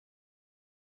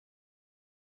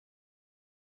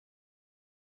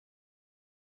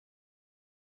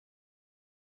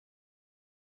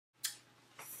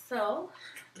So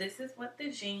this is what the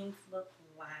jeans look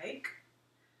like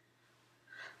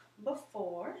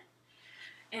before,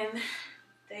 and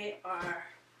they are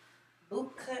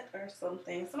boot cut or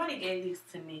something. Somebody gave these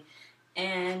to me,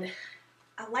 and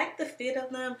I like the fit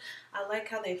of them. I like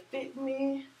how they fit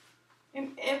me and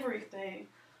everything.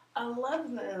 I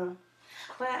love them,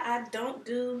 but I don't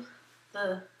do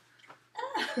the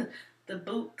the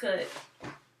boot cut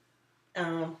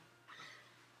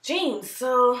jeans.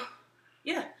 So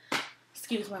yeah,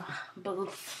 excuse my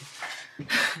boots.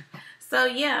 So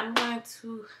yeah, I'm going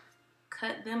to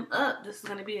cut them up. This is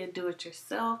going to be a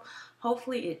do-it-yourself.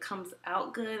 Hopefully it comes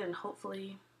out good, and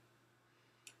hopefully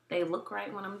they look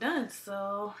right when I'm done.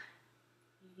 So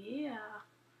yeah.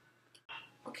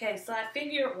 Okay, so I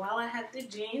figured while I have the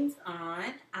jeans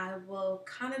on, I will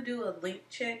kind of do a length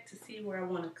check to see where I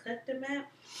want to cut them at.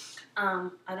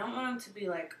 I don't want them to be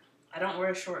like, I don't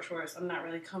wear shorts. I'm not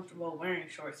really comfortable wearing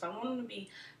shorts. So I want them to be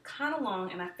kind of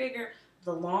long, and I figure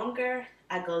the longer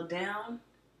I go down,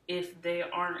 if they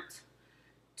aren't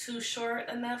too short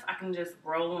enough, I can just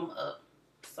roll them up.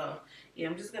 So yeah,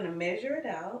 I'm just going to measure it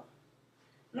out.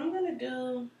 And I'm going to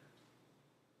do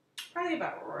probably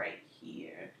about right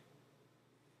here.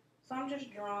 So I'm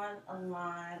just drawing a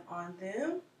line on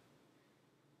them,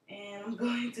 and I'm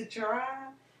going to try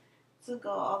to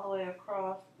go all the way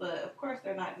across, but of course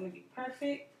they're not going to be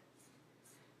perfect.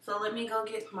 So let me go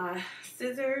get my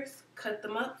scissors, cut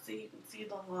them up so you can see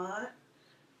the line.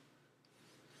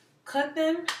 Cut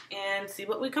them and see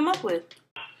what we come up with.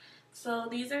 So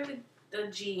these are the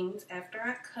jeans after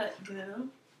I cut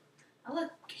them. I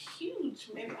look huge.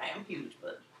 Maybe I am huge,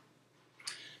 but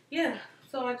yeah.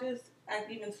 So I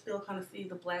even still kind of see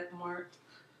the black mark,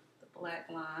 the black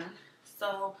line.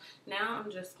 So now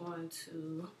I'm just going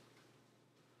to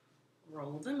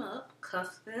roll them up,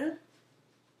 cuff them.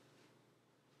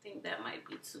 I think that might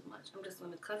be too much. I'm just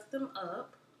going to cuff them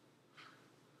up.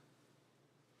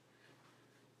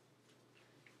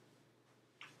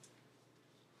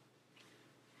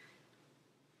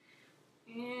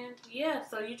 And yeah,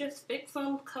 so you just fix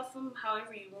them, cuff them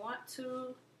however you want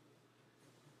to.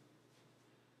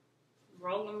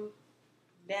 Roll them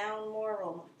down more,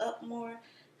 roll them up more.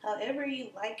 However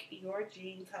you like your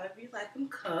jeans, however you like them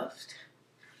cuffed.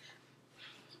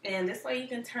 And this way you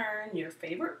can turn your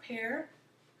favorite pair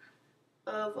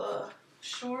of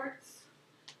shorts.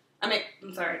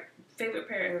 Favorite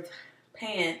pair of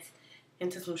pants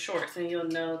into some shorts, and you'll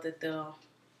know that they'll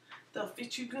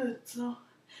fit you good. So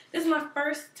this is my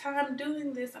first time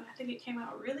doing this, and I think it came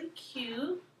out really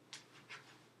cute.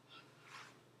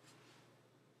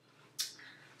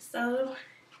 So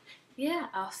yeah,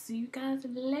 I'll see you guys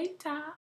later.